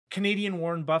Canadian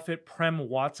Warren Buffett Prem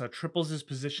Watsa triples his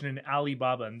position in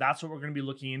Alibaba, and that's what we're going to be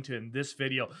looking into in this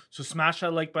video. So smash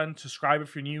that like button, subscribe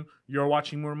if you're new. You're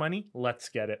watching More Money. Let's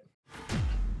get it.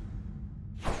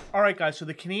 All right, guys, so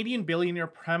the Canadian billionaire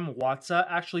Prem Watsa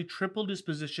actually tripled his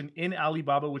position in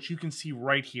Alibaba, which you can see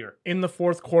right here in the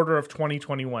fourth quarter of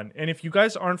 2021. And if you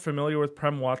guys aren't familiar with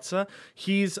Prem Watsa,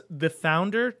 he's the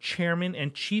founder, chairman,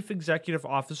 and chief executive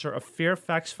officer of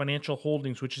Fairfax Financial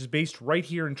Holdings, which is based right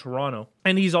here in Toronto.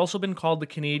 And he's also been called the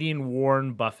Canadian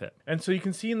Warren Buffett. And so you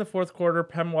can see in the fourth quarter,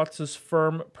 Prem Watsa's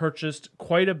firm purchased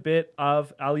quite a bit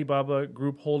of Alibaba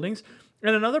Group holdings.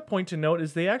 And another point to note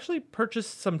is they actually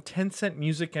purchased some Tencent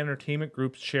Music Entertainment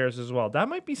Group's shares as well. That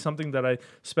might be something that I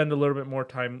spend a little bit more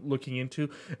time looking into.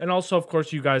 And also, of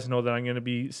course, you guys know that I'm going to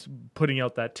be putting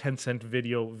out that Tencent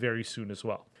video very soon as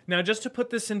well. Now, just to put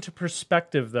this into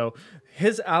perspective, though,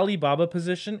 his Alibaba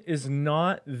position is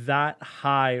not that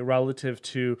high relative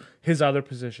to his other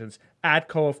positions.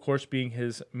 ADCO, of course, being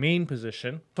his main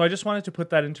position. So I just wanted to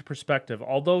put that into perspective.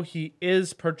 Although he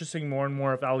is purchasing more and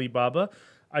more of Alibaba,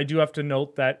 I do have to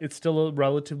note that it's still a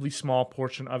relatively small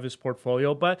portion of his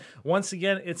portfolio, but once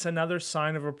again, it's another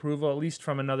sign of approval, at least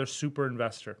from another super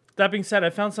investor. That being said, I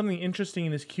found something interesting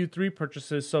in his Q3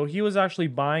 purchases. So he was actually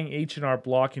buying H&R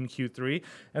Block in Q3,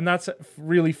 and that's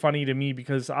really funny to me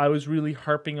because I was really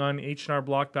harping on H&R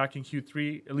Block back in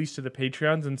Q3, at least to the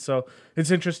Patreons, and so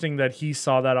it's interesting that he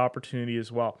saw that opportunity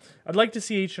as well. I'd like to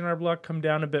see H&R Block come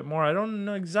down a bit more. I don't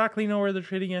exactly know where they're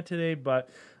trading at today, but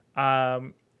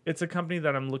it's a company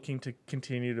that I'm looking to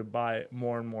continue to buy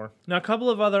more and more. Now, a couple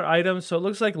of other items. So it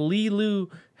looks like Li Lu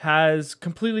has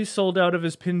completely sold out of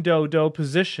his Pinduoduo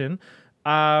position.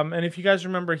 And if you guys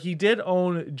remember, he did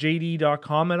own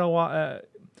JD.com at a while.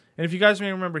 And if you guys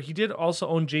may remember, he did also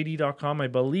own JD.com, I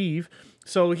believe.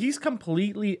 So he's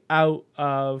completely out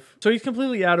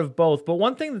of both. But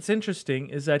one thing that's interesting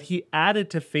is that he added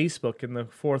to Facebook in the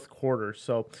fourth quarter.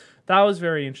 So that was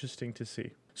very interesting to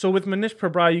see. So with Manish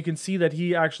Prabha, you can see that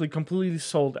he actually completely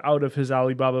sold out of his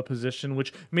Alibaba position,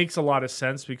 which makes a lot of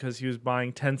sense because he was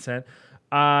buying Tencent.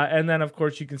 And then, of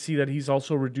course, you can see that he's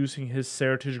also reducing his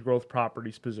Seritage Growth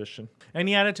Properties position. And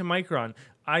he added to Micron.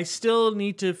 I still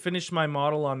need to finish my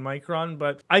model on Micron,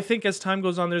 but I think as time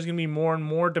goes on, there's going to be more and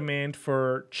more demand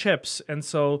for chips. And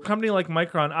so a company like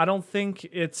Micron, I don't think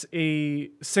it's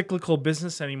a cyclical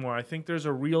business anymore. I think there's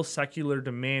a real secular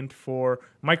demand for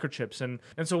microchips. And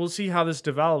so we'll see how this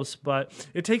develops, but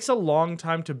it takes a long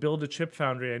time to build a chip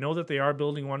foundry. I know that they are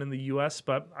building one in the US,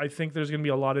 but I think there's going to be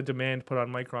a lot of demand put on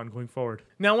Micron going forward.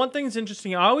 Now, one thing is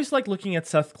interesting. I always like looking at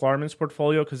Seth Klarman's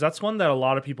portfolio because that's one that a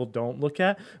lot of people don't look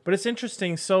at, but it's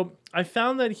interesting. So I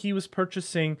found that he was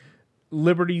purchasing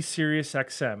Liberty Sirius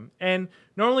XM. And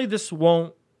normally this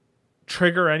won't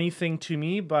trigger anything to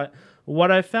me, but what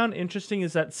I found interesting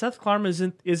is that Seth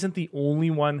Klarman isn't the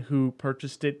only one who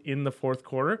purchased it in the fourth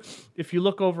quarter. If you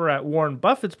look over at Warren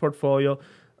Buffett's portfolio,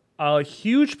 a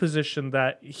huge position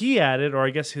that he added, or I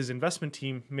guess his investment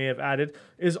team may have added,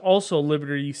 is also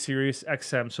Liberty Sirius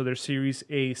XM, so their Series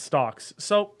A stocks.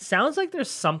 So sounds like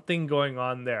there's something going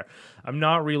on there. I'm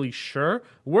not really sure.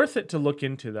 Worth it to look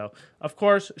into, though. Of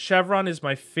course, Chevron is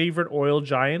my favorite oil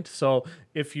giant, so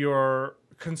if you're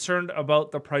concerned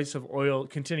about the price of oil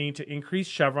continuing to increase,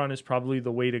 Chevron is probably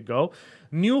the way to go.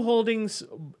 New Holdings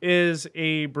is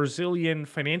a Brazilian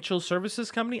financial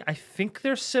services company. I think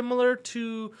they're similar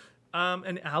to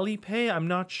an Alipay. I'm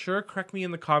not sure. Correct me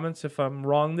in the comments if I'm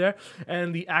wrong there.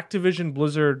 And the Activision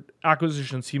Blizzard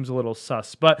acquisition seems a little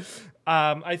sus, but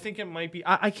I think it might be.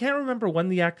 I can't remember when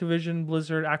the Activision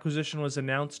Blizzard acquisition was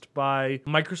announced by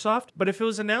Microsoft, but if it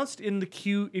was announced in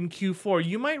Q4,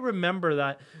 you might remember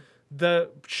that the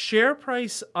share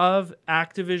price of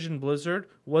Activision Blizzard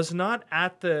was not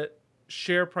at the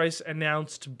share price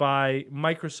announced by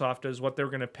Microsoft as what they're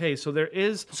going to pay. So there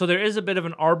is a bit of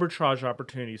an arbitrage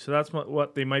opportunity. So that's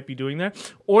what they might be doing there.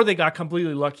 Or they got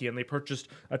completely lucky and they purchased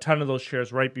a ton of those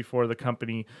shares right before the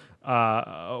company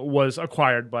was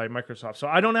acquired by Microsoft. So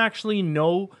I don't actually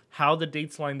know how the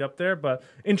dates lined up there, but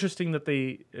interesting that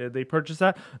they purchased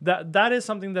that. That is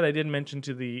something that I did mention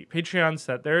to the Patreons,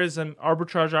 that there is an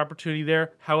arbitrage opportunity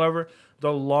there. However,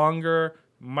 the longer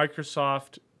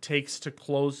Microsoft takes to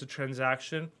close the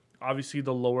transaction, obviously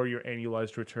the lower your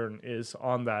annualized return is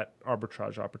on that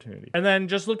arbitrage opportunity. And then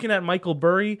just looking at Michael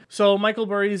Burry. So Michael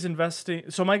Burry is investing.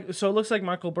 So it looks like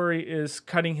Michael Burry is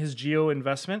cutting his Geo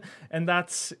investment, and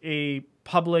that's a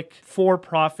public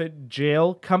for-profit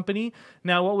jail company.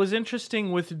 Now, what was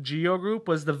interesting with Geo Group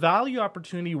was the value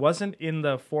opportunity wasn't in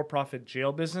the for-profit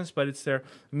jail business, but it's their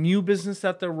new business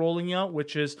that they're rolling out,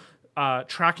 which is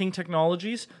tracking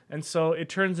technologies. And so it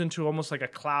turns into almost like a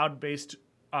cloud-based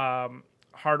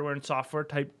hardware and software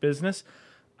type business.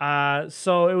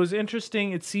 So it was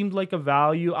interesting. It seemed like a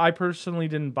value. I personally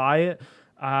didn't buy it.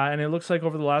 And it looks like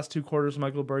over the last 2 quarters,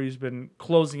 Michael Burry's been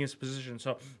closing his position.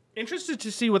 So interested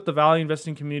to see what the value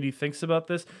investing community thinks about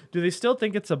this. Do they still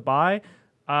think it's a buy?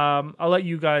 I'll let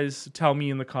you guys tell me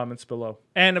in the comments below.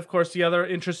 And of course, the other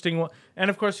interesting one,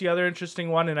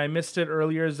 and I missed it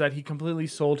earlier, is that he completely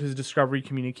sold his Discovery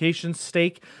Communications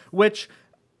stake, which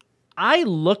I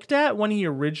looked at when he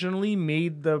originally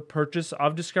made the purchase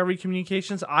of Discovery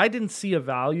Communications. I didn't see a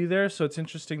value there, so it's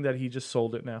interesting that he just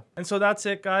sold it now. And so that's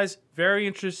it, guys. Very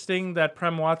interesting that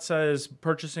Prem Watsa is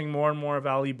purchasing more and more of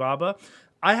Alibaba.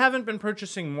 I haven't been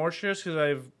purchasing more shares because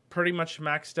I've pretty much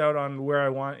maxed out on where I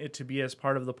want it to be as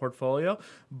part of the portfolio,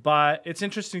 but it's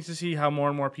interesting to see how more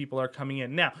and more people are coming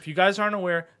in. Now, if you guys aren't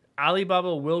aware,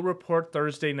 Alibaba will report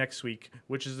Thursday next week,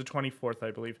 which is the 24th,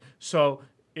 I believe. So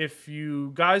if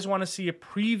you guys want to see a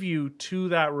preview to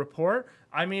that report,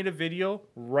 I made a video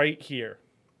right here.